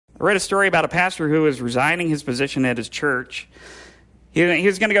I read a story about a pastor who was resigning his position at his church. He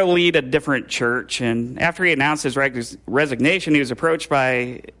was going to go lead a different church, and after he announced his resignation, he was approached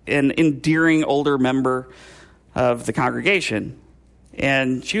by an endearing older member of the congregation,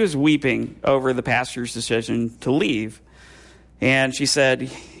 and she was weeping over the pastor's decision to leave. And she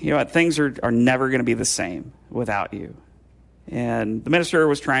said, you know what, things are never going to be the same without you. And the minister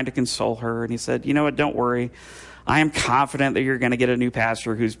was trying to console her, and he said, you know what, don't worry. I am confident that you're going to get a new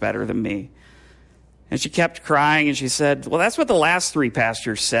pastor who's better than me. And she kept crying, and she said, well, that's what the last 3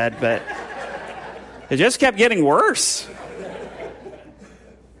 pastors said, but it just kept getting worse.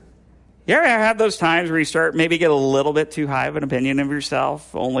 You ever have those times where you start maybe get a little bit too high of an opinion of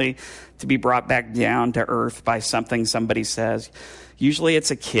yourself, only to be brought back down to earth by something somebody says? Usually it's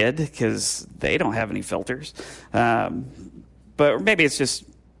a kid, because they don't have any filters. But maybe it's just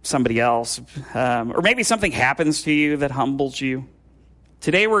somebody else. Or maybe something happens to you that humbles you.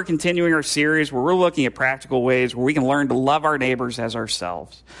 Today we're continuing our series where we're looking at practical ways where we can learn to love our neighbors as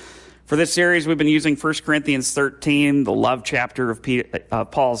ourselves. For this series, we've been using 1 Corinthians 13, the love chapter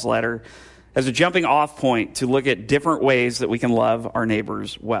of Paul's letter, as a jumping off point to look at different ways that we can love our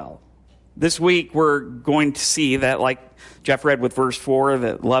neighbors well. This week, we're going to see that, like Jeff read with verse 4,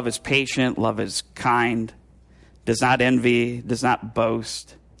 that love is patient, love is kind, does not envy, does not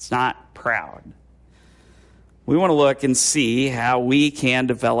boast, it's not proud. We want to look and see how we can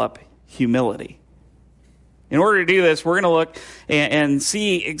develop humility. In order to do this, we're going to look and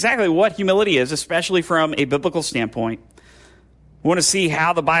see exactly what humility is, especially from a biblical standpoint. We want to see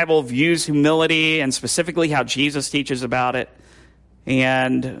how the Bible views humility and specifically how Jesus teaches about it,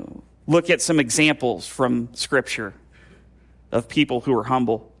 and look at some examples from Scripture of people who are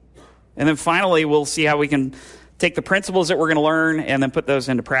humble. And then finally, we'll see how we can take the principles that we're going to learn and then put those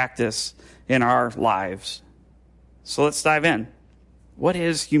into practice in our lives. So let's dive in. What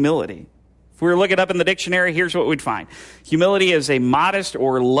is humility? If we were to look it up in the dictionary, here's what we'd find. Humility is a modest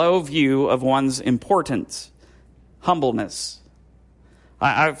or low view of one's importance. Humbleness.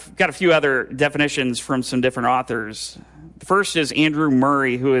 I've got a few other definitions from some different authors. The first is Andrew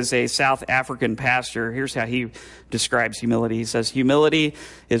Murray, who is a South African pastor. Here's how he describes humility. He says, humility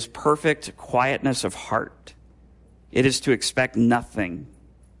is perfect quietness of heart. It is to expect nothing,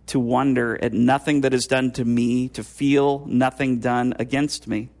 to wonder at nothing that is done to me, to feel nothing done against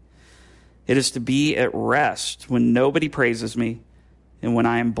me. It is to be at rest when nobody praises me and when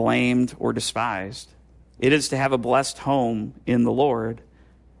I am blamed or despised. It is to have a blessed home in the Lord,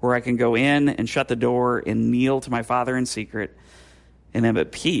 where I can go in and shut the door and kneel to my Father in secret and am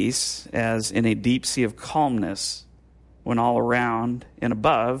at peace as in a deep sea of calmness when all around and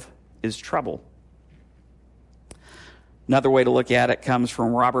above is trouble. Another way to look at it comes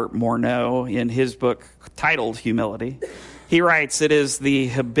from Robert Morneau in his book titled Humility. He writes, it is the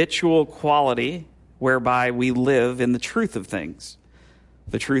habitual quality whereby we live in the truth of things.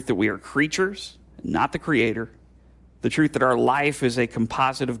 The truth that we are creatures, not the creator. The truth that our life is a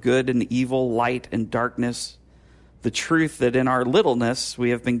composite of good and evil, light and darkness. The truth that in our littleness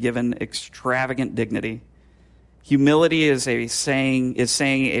we have been given extravagant dignity. Humility is saying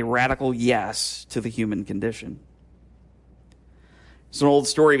a radical yes to the human condition. It's an old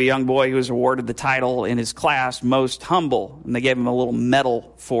story of a young boy who was awarded the title in his class, Most Humble, and they gave him a little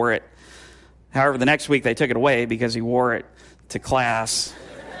medal for it. However, the next week they took it away because he wore it to class.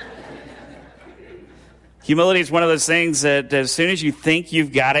 Humility is one of those things that as soon as you think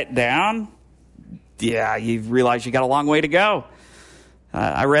you've got it down, you realize you got a long way to go.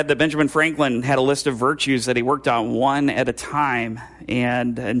 I read that Benjamin Franklin had a list of virtues that he worked on one at a time,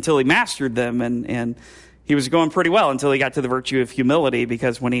 and until he mastered them, and he was going pretty well until he got to the virtue of humility,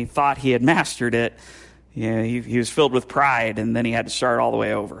 because when he thought he had mastered it, he was filled with pride, and then he had to start all the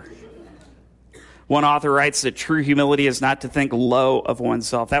way over. One author writes that true humility is not to think low of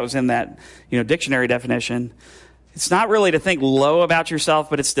oneself. That was in that dictionary definition. It's not really to think low about yourself,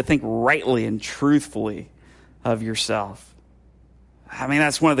 but it's to think rightly and truthfully of yourself. I mean,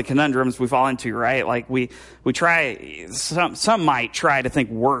 that's one of the conundrums we fall into, right? Like we try, some might try to think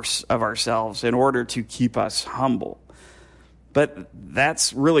worse of ourselves in order to keep us humble. But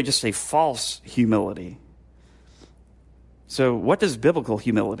that's really just a false humility. So what does biblical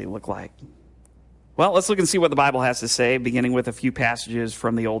humility look like? Well, let's look and see what the Bible has to say, beginning with a few passages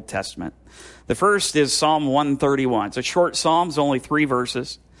from the Old Testament. The first is Psalm 131. It's a short psalm, it's only 3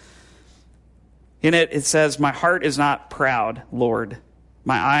 verses. In it, it says, my heart is not proud, Lord.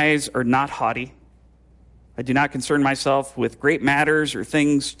 My eyes are not haughty. I do not concern myself with great matters or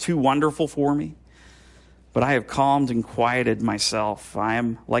things too wonderful for me. But I have calmed and quieted myself. I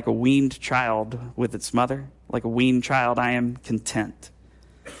am like a weaned child with its mother. Like a weaned child, I am content.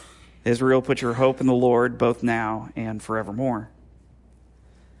 Israel, put your hope in the Lord both now and forevermore.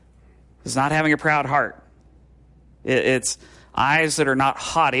 It's not having a proud heart. It's eyes that are not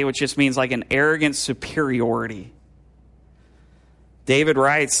haughty, which just means like an arrogant superiority. David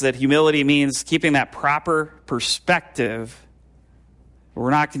writes that humility means keeping that proper perspective.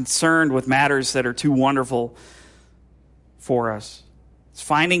 We're not concerned with matters that are too wonderful for us. It's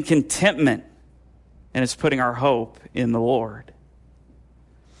finding contentment, and it's putting our hope in the Lord.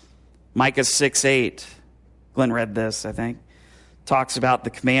 Micah 6:8, Glenn read this, I think, talks about the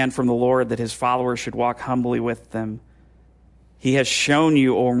command from the Lord that his followers should walk humbly with them. He has shown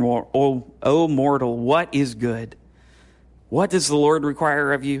you, O mortal, what is good. What does the Lord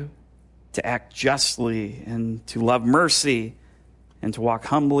require of you? To act justly and to love mercy and to walk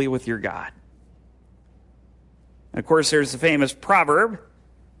humbly with your God. And of course, there's the famous proverb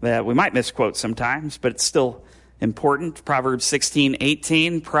that we might misquote sometimes, but it's still important. Proverbs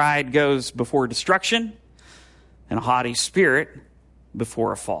 16:18, pride goes before destruction and a haughty spirit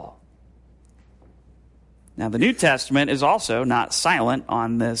before a fall. Now, the New Testament is also not silent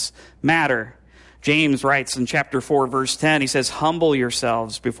on this matter. James writes in chapter 4, verse 10, he says, humble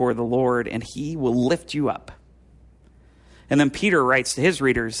yourselves before the Lord, and he will lift you up. And then Peter writes to his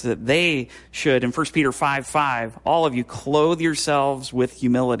readers that they should, in 1 Peter 5:5, all of you clothe yourselves with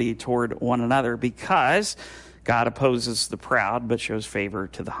humility toward one another, because God opposes the proud, but shows favor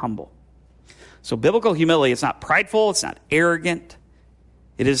to the humble. So biblical humility is not prideful, it's not arrogant.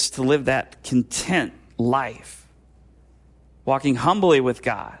 It is to live that content life, walking humbly with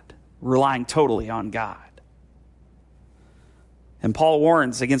God, relying totally on God. And Paul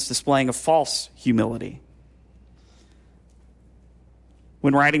warns against displaying a false humility.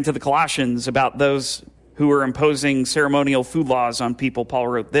 When writing to the Colossians about those who were imposing ceremonial food laws on people, Paul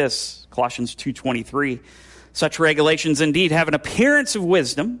wrote this, Colossians 2:23, such regulations indeed have an appearance of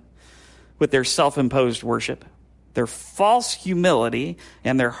wisdom with their self-imposed worship, their false humility,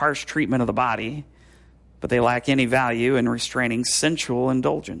 and their harsh treatment of the body, but they lack any value in restraining sensual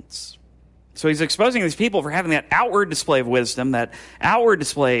indulgence. So he's exposing these people for having that outward display of wisdom, that outward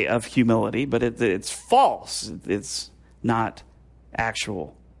display of humility, but it's false. It's not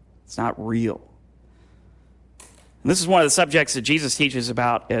actual. It's not real. And this is one of the subjects that Jesus teaches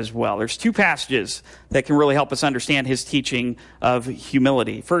about as well. There's two passages that can really help us understand his teaching of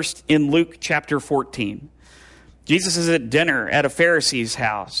humility. First, in Luke chapter 14. Jesus is at dinner at a Pharisee's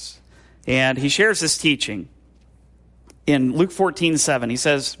house, and he shares this teaching. In Luke 14:7, he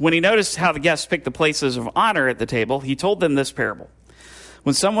says, when he noticed how the guests picked the places of honor at the table, he told them this parable.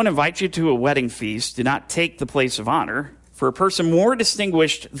 When someone invites you to a wedding feast, do not take the place of honor, for a person more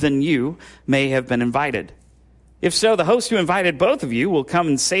distinguished than you may have been invited. If so, the host who invited both of you will come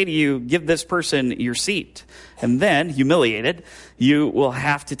and say to you, give this person your seat. And then, humiliated, you will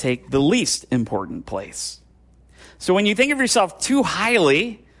have to take the least important place. So when you think of yourself too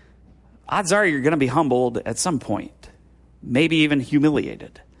highly, odds are you're going to be humbled at some point, maybe even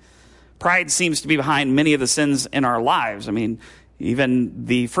humiliated. Pride seems to be behind many of the sins in our lives. I mean, even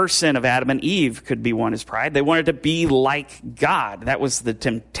the first sin of Adam and Eve could be one as pride. They wanted to be like God. That was the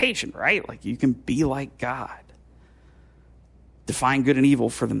temptation, right? Like, you can be like God. Define good and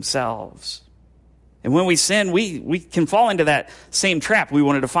evil for themselves. And when we sin, we can fall into that same trap. We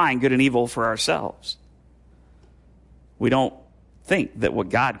want to define good and evil for ourselves. We don't think that what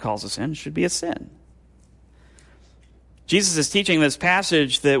God calls a sin should be a sin. Jesus is teaching this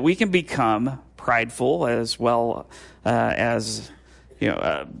passage that we can become prideful as well as,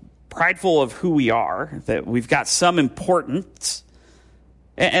 prideful of who we are, that we've got some importance.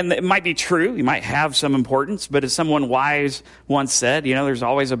 And it might be true, you might have some importance, but as someone wise once said, there's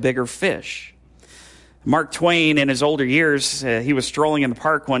always a bigger fish. Mark Twain, in his older years, he was strolling in the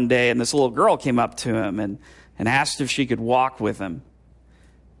park one day, and this little girl came up to him and asked if she could walk with him.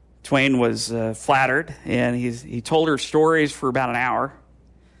 Twain was flattered, and he told her stories for about an hour.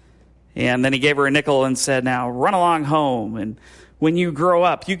 And then he gave her a nickel and said, now run along home, and when you grow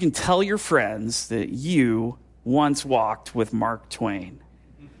up, you can tell your friends that you once walked with Mark Twain.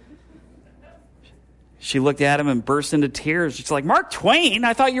 She looked at him and burst into tears. She's like, Mark Twain?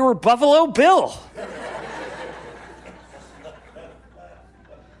 I thought you were Buffalo Bill.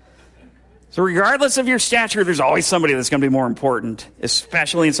 So regardless of your stature, there's always somebody that's going to be more important,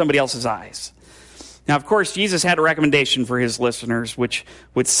 especially in somebody else's eyes. Now, of course, Jesus had a recommendation for his listeners, which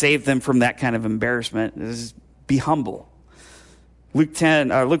would save them from that kind of embarrassment. This is, be humble. Luke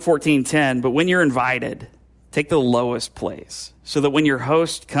 14:10, but when you're invited, take the lowest place, so that when your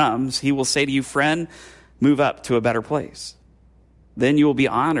host comes, he will say to you, friend, move up to a better place. Then you will be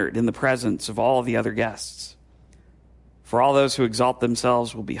honored in the presence of all the other guests. For all those who exalt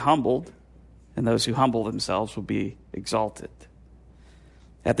themselves will be humbled, and those who humble themselves will be exalted.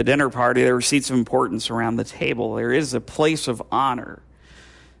 At the dinner party, there were seats of importance around the table. There is a place of honor.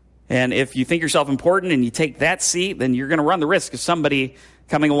 And if you think yourself important and you take that seat, then you're going to run the risk of somebody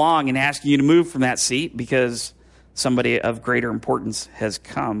coming along and asking you to move from that seat because somebody of greater importance has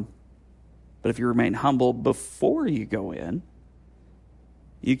come. But if you remain humble before you go in,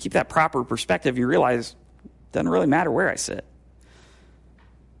 you keep that proper perspective, you realize it doesn't really matter where I sit.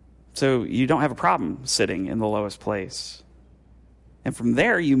 So you don't have a problem sitting in the lowest place. And from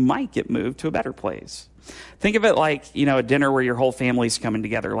there, you might get moved to a better place. Think of it like, a dinner where your whole family's coming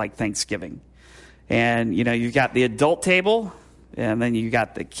together, like Thanksgiving. And, you've got the adult table, and then you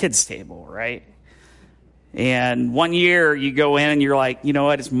got the kids table, right? And one year you go in and you're like, you know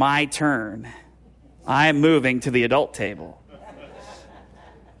what, it's my turn. I'm moving to the adult table.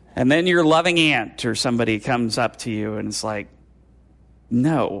 And then your loving aunt or somebody comes up to you and it's like,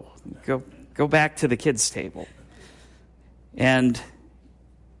 no, go back to the kids' table. And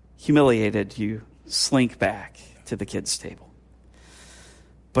humiliated, you slink back to the kids' table.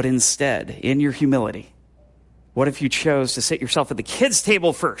 But instead, in your humility, what if you chose to sit yourself at the kids'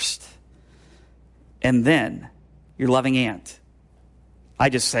 table first? And then your loving aunt. I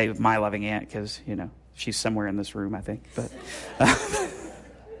just say my loving aunt because, she's somewhere in this room, I think. But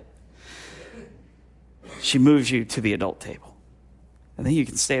she moves you to the adult table. And then you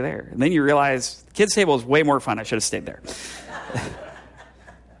can stay there. And then you realize the kids' table is way more fun. I should have stayed there.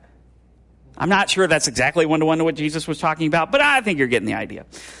 I'm not sure that's exactly one-to-one to what Jesus was talking about, but I think you're getting the idea.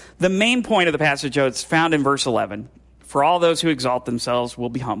 The main point of the passage, though, it's found in verse 11. For all those who exalt themselves will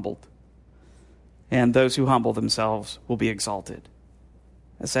be humbled, and those who humble themselves will be exalted.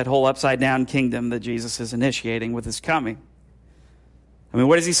 That's that whole upside-down kingdom that Jesus is initiating with his coming.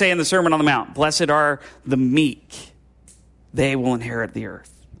 What does he say in the Sermon on the Mount? Blessed are the meek. They will inherit the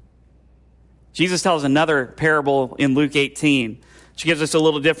earth. Jesus tells another parable in Luke 18, which gives us a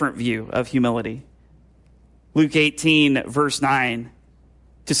little different view of humility. Luke 18, verse 9.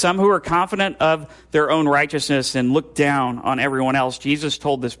 To some who are confident of their own righteousness and look down on everyone else, Jesus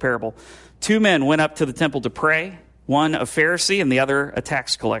told this parable. 2 men went up to the temple to pray, one a Pharisee and the other a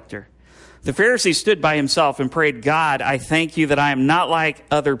tax collector. The Pharisee stood by himself and prayed, God, I thank you that I am not like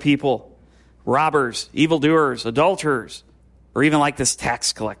other people, robbers, evildoers, adulterers, or even like this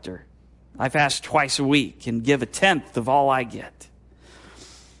tax collector. I fast twice a week and give 1/10 of all I get.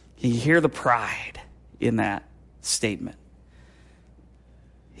 You hear the pride in that statement.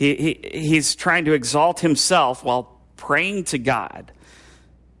 He's trying to exalt himself while praying to God.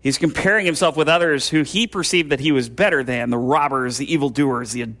 He's comparing himself with others who he perceived that he was better than, the robbers, the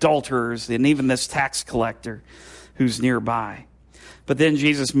evildoers, the adulterers, and even this tax collector who's nearby. But then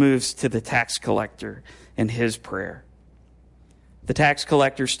Jesus moves to the tax collector in his prayer. The tax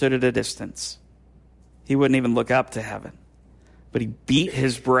collector stood at a distance. He wouldn't even look up to heaven, but he beat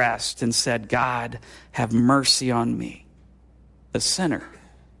his breast and said, God, have mercy on me, a sinner.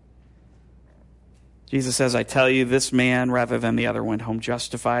 Jesus says, I tell you, this man, rather than the other, went home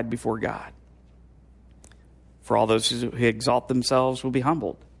justified before God. For all those who exalt themselves will be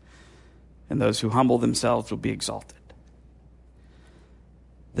humbled, and those who humble themselves will be exalted.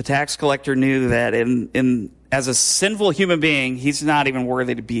 The tax collector knew that as a sinful human being, he's not even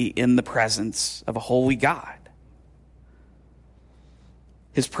worthy to be in the presence of a holy God.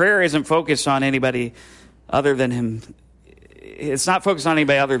 His prayer isn't focused on anybody other than him. It's not focused on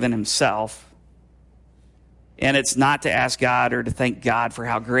anybody other than himself. And it's not to ask God or to thank God for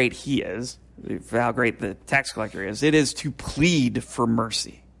how great he is, for how great the tax collector is. It is to plead for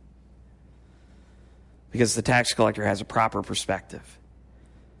mercy. Because the tax collector has a proper perspective.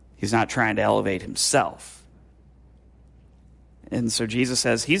 He's not trying to elevate himself. And so Jesus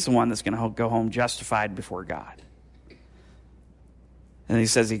says he's the one that's going to go home justified before God. And he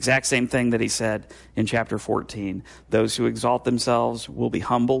says the exact same thing that he said in chapter 14. Those who exalt themselves will be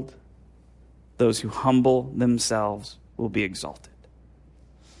humbled. Those who humble themselves will be exalted.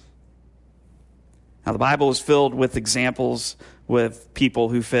 Now, the Bible is filled with examples with people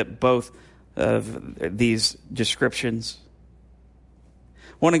who fit both of these descriptions.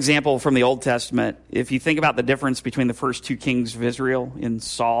 One example from the Old Testament, if you think about the difference between the first 2 kings of Israel in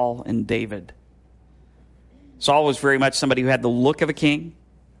Saul and David. Saul was very much somebody who had the look of a king,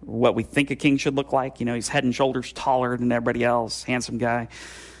 what we think a king should look like. He's head and shoulders taller than everybody else, handsome guy.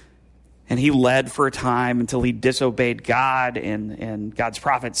 And he led for a time until he disobeyed God and God's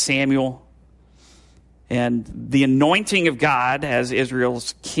prophet Samuel. And the anointing of God as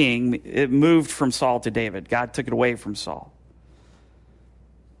Israel's king, it moved from Saul to David. God took it away from Saul.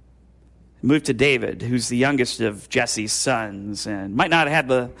 Moved to David, who's the youngest of Jesse's sons, and might not have had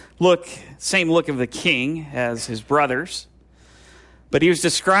the same look of the king as his brothers, but he was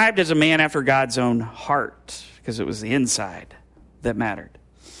described as a man after God's own heart, because it was the inside that mattered.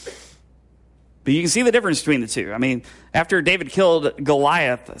 But you can see the difference between the two. I mean, after David killed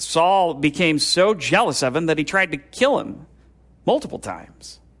Goliath, Saul became so jealous of him that he tried to kill him multiple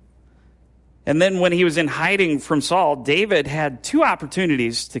times. And then when he was in hiding from Saul, David had two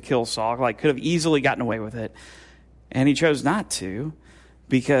opportunities to kill Saul, could have easily gotten away with it. And he chose not to,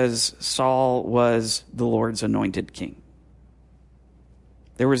 because Saul was the Lord's anointed king.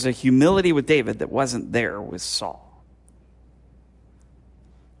 There was a humility with David that wasn't there with Saul.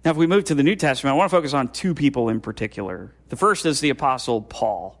 Now, if we move to the New Testament, I want to focus on two people in particular. The first is the Apostle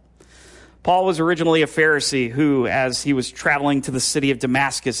Paul. Paul was originally a Pharisee who, as he was traveling to the city of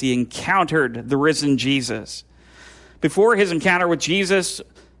Damascus, he encountered the risen Jesus. Before his encounter with Jesus,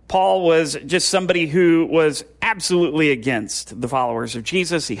 Paul was just somebody who was absolutely against the followers of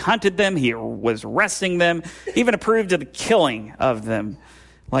Jesus. He hunted them. He was arresting them, even approved of the killing of them,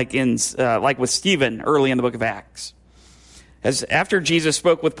 like with Stephen early in the book of Acts. After Jesus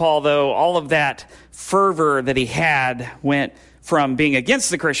spoke with Paul, though, all of that fervor that he had went from being against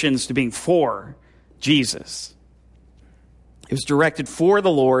the Christians to being for Jesus. It was directed for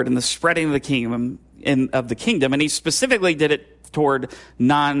the Lord and the spreading of the kingdom, and he specifically did it toward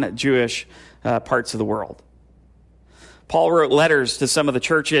non-Jewish parts of the world. Paul wrote letters to some of the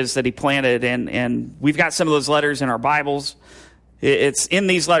churches that he planted, and we've got some of those letters in our Bibles. It's in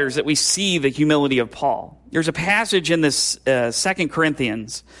these letters that we see the humility of Paul. There's a passage in this 2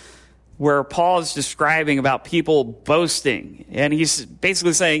 Corinthians where Paul is describing about people boasting. And he's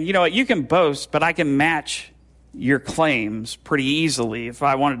basically saying, you know what, you can boast, but I can match your claims pretty easily if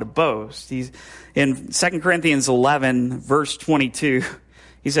I wanted to boast. He's in 2 Corinthians 11, verse 22,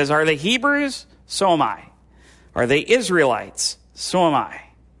 he says, are they Hebrews? So am I. Are they Israelites? So am I.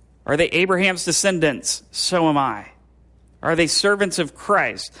 Are they Abraham's descendants? So am I. Are they servants of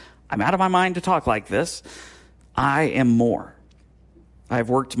Christ? I'm out of my mind to talk like this. I am more. I've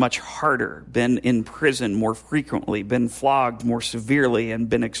worked much harder, been in prison more frequently, been flogged more severely, and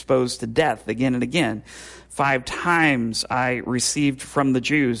been exposed to death again and again. 5 times I received from the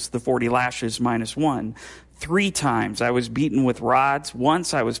Jews the 40 lashes minus 1. 3 times I was beaten with rods.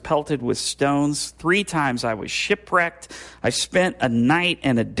 Once I was pelted with stones. 3 times I was shipwrecked. I spent a night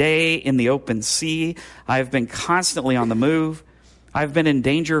and a day in the open sea. I have been constantly on the move. I've been in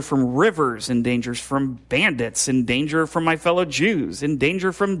danger from rivers, in danger from bandits, in danger from my fellow Jews, in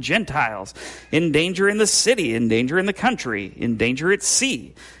danger from Gentiles, in danger in the city, in danger in the country, in danger at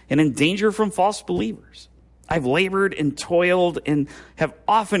sea, and in danger from false believers. I've labored and toiled and have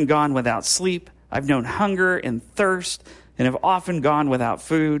often gone without sleep. I've known hunger and thirst and have often gone without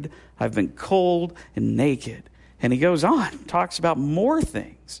food. I've been cold and naked. And he goes on, talks about more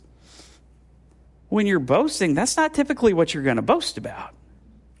things. When you're boasting, that's not typically what you're going to boast about.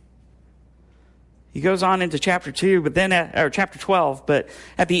 He goes on into chapter 2, or chapter 12, but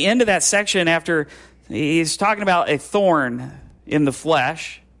at the end of that section, after he's talking about a thorn in the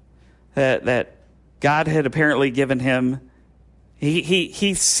flesh that God had apparently given him,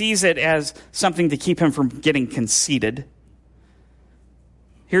 he sees it as something to keep him from getting conceited.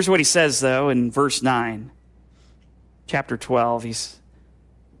 Here's what he says, though, in verse 9, chapter 12.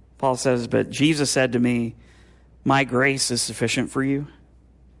 Paul says, but Jesus said to me, my grace is sufficient for you,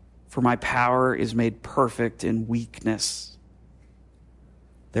 for my power is made perfect in weakness.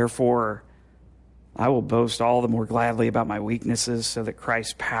 Therefore, I will boast all the more gladly about my weaknesses so that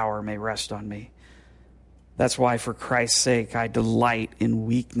Christ's power may rest on me. That's why, for Christ's sake, I delight in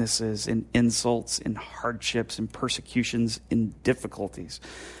weaknesses, in insults, in hardships, in persecutions, in difficulties.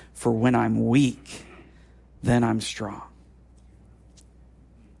 For when I'm weak, then I'm strong.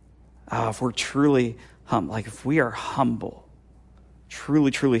 If we're truly humble, if we are humble, truly,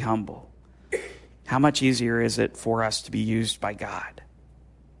 truly humble, how much easier is it for us to be used by God?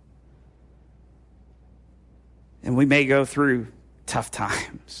 And we may go through tough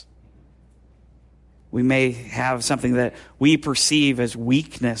times. We may have something that we perceive as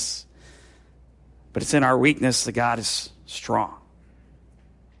weakness, but it's in our weakness that God is strong.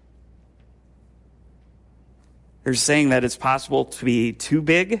 There's a saying that it's possible to be too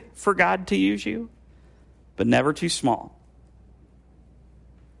big for God to use you, but never too small.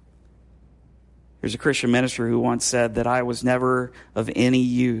 There's a Christian minister who once said that I was never of any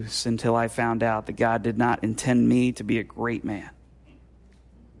use until I found out that God did not intend me to be a great man.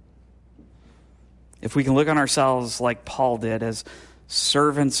 If we can look on ourselves like Paul did as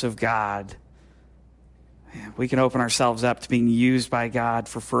servants of God, we can open ourselves up to being used by God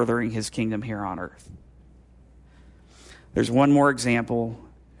for furthering his kingdom here on earth. There's one more example.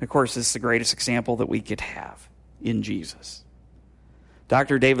 Of course, this is the greatest example that we could have in Jesus.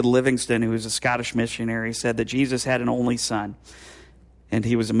 Dr. David Livingstone, who was a Scottish missionary, said that Jesus had an only son, and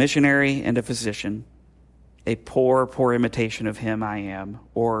he was a missionary and a physician. A poor, poor imitation of him I am,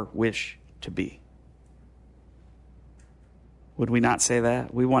 or wish to be. Would we not say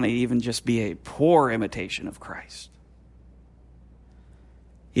that? We want to even just be a poor imitation of Christ.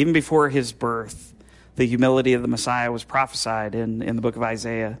 Even before his birth, the humility of the Messiah was prophesied in the book of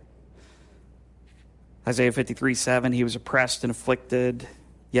Isaiah. Isaiah 53:7, he was oppressed and afflicted,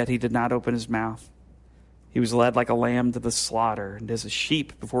 yet he did not open his mouth. He was led like a lamb to the slaughter, and as a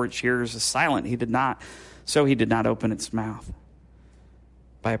sheep before its shearers is silent, he did not open its mouth.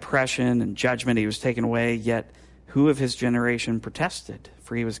 By oppression and judgment he was taken away, yet who of his generation protested?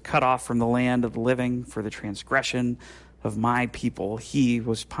 For he was cut off from the land of the living. For the transgression of my people he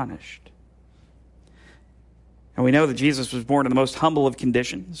was punished. And we know that Jesus was born in the most humble of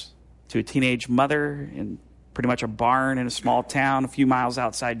conditions, to a teenage mother in pretty much a barn in a small town a few miles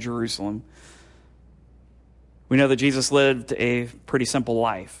outside Jerusalem. We know that Jesus lived a pretty simple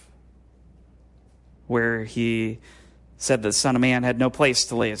life, where he said the Son of Man had no place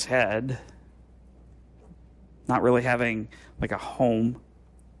to lay his head, not really having like a home.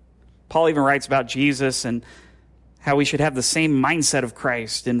 Paul even writes about Jesus and how we should have the same mindset of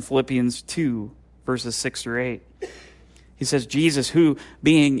Christ in Philippians 2, verses 6 through 8. He says, Jesus, who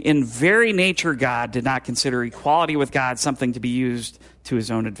being in very nature God, did not consider equality with God something to be used to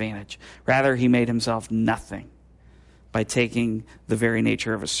his own advantage. Rather, he made himself nothing by taking the very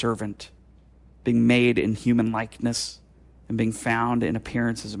nature of a servant, being made in human likeness, and being found in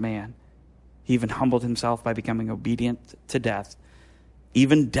appearance as a man. He even humbled himself by becoming obedient to death,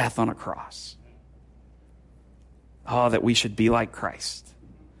 even death on a cross. Oh, that we should be like Christ,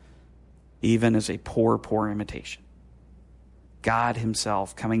 even as a poor, poor imitation. God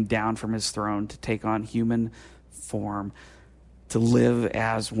himself coming down from his throne to take on human form, to live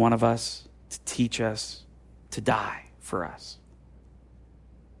as one of us, to teach us, to die for us.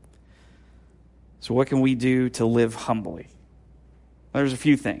 So what can we do to live humbly? There's a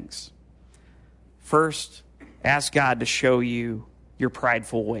few things. First, ask God to show you your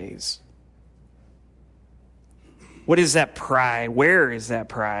prideful ways. What is that pride? Where is that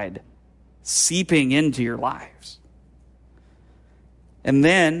pride seeping into your lives? And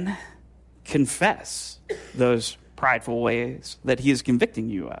then confess those prideful ways that he is convicting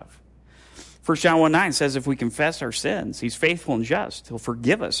you of. 1 John 1:9 says if we confess our sins, he's faithful and just. He'll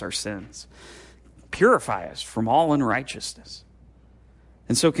forgive us our sins, purify us from all unrighteousness.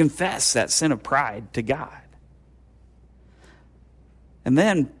 And so confess that sin of pride to God. And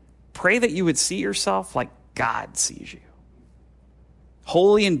then pray that you would see yourself like God sees you.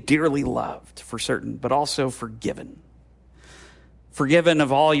 Holy and dearly loved, for certain, but also forgiven. Forgiven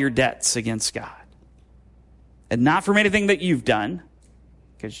of all your debts against God. And not from anything that you've done,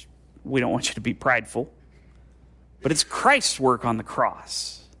 because we don't want you to be prideful, but it's Christ's work on the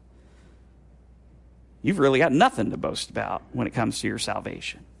cross. You've really got nothing to boast about when it comes to your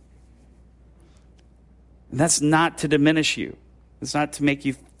salvation. And that's not to diminish you. It's not to make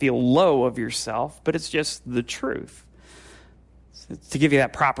you feel low of yourself, but it's just the truth. It's to give you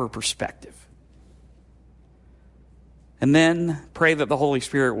that proper perspective. And then pray that the Holy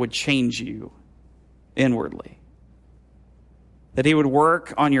Spirit would change you inwardly. That he would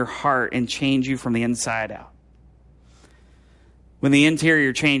work on your heart and change you from the inside out. When the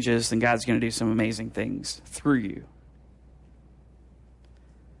interior changes, then God's going to do some amazing things through you.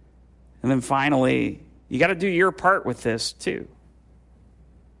 And then finally, you got to do your part with this too.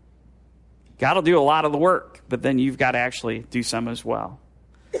 God will do a lot of the work, but then you've got to actually do some as well.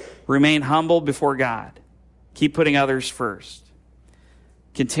 Remain humble before God. Keep putting others first.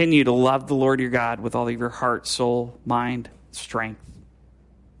 Continue to love the Lord your God with all of your heart, soul, mind, strength.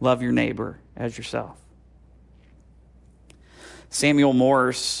 Love your neighbor as yourself. Samuel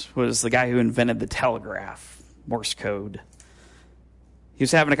Morse was the guy who invented the telegraph, Morse code. He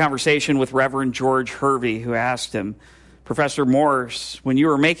was having a conversation with Reverend George Hervey, who asked him, Professor Morse, when you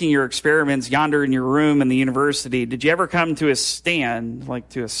were making your experiments yonder in your room in the university, did you ever come to a stand, like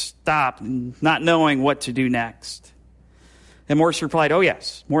to a stop, not knowing what to do next? And Morse replied, oh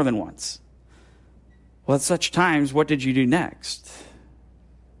yes, more than once. Well, at such times, what did you do next?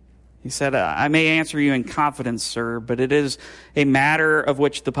 He said, I may answer you in confidence, sir, but it is a matter of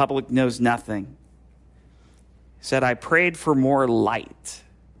which the public knows nothing. He said, I prayed for more light,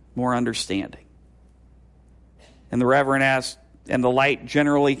 more understanding. And the Reverend asked, and the light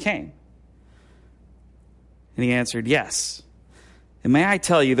generally came. And he answered, yes. And may I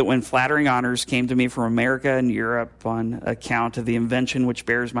tell you that when flattering honors came to me from America and Europe on account of the invention which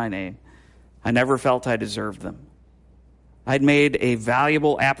bears my name, I never felt I deserved them. I'd made a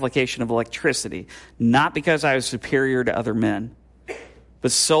valuable application of electricity, not because I was superior to other men,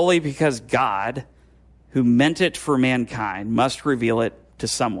 but solely because God, who meant it for mankind, must reveal it to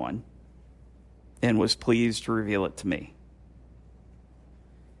someone, and was pleased to reveal it to me.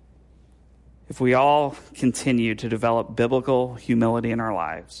 If we all continue to develop biblical humility in our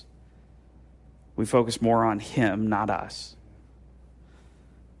lives, we focus more on him, not us,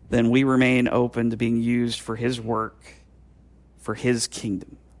 then we remain open to being used for his work, for his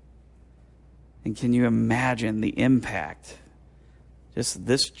kingdom. And can you imagine the impact just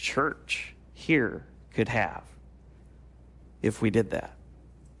this church here could have if we did that?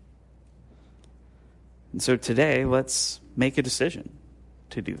 And so today, let's make a decision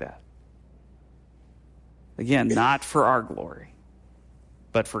to do that. Again, not for our glory,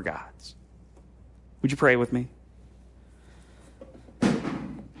 but for God's. Would you pray with me?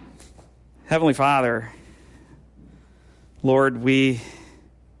 Heavenly Father, Lord, we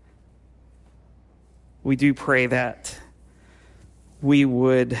do pray that we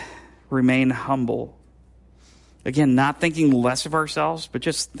would remain humble. Again, not thinking less of ourselves, but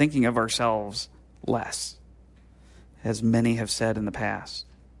just thinking of ourselves less, as many have said in the past.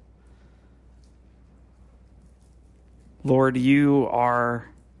 Lord, you are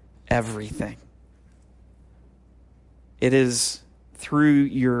everything. It is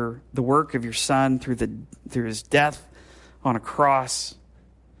through the work of your Son, through his death on a cross,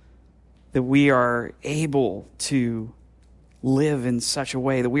 that we are able to live in such a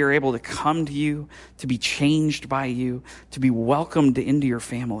way that we are able to come to you, to be changed by you, to be welcomed into your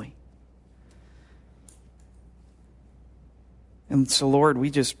family. And so, Lord, we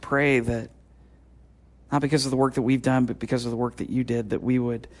just pray that not because of the work that we've done, but because of the work that you did, that we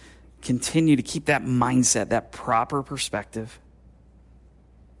would continue to keep that mindset, that proper perspective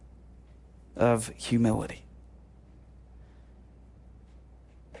of humility.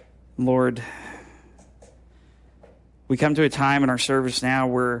 Lord, we come to a time in our service now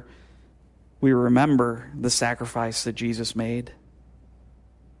where we remember the sacrifice that Jesus made.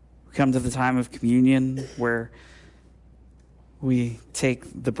 We come to the time of communion where we take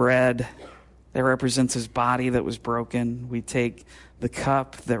the bread that represents his body that was broken. We take the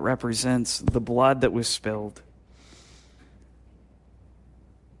cup that represents the blood that was spilled.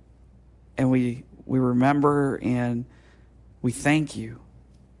 And we remember and we thank you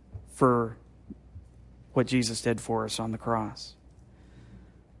for what Jesus did for us on the cross.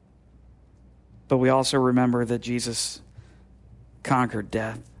 But we also remember that Jesus conquered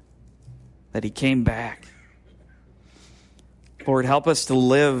death, that he came back. Lord, help us to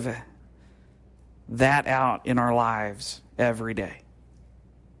live that out in our lives every day.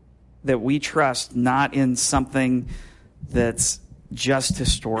 That we trust not in something that's just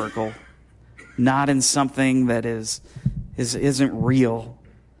historical, not in something that isn't real.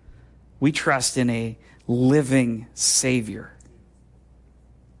 We trust in a living Savior,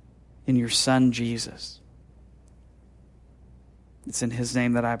 in your Son, Jesus. It's in his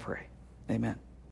name that I pray. Amen.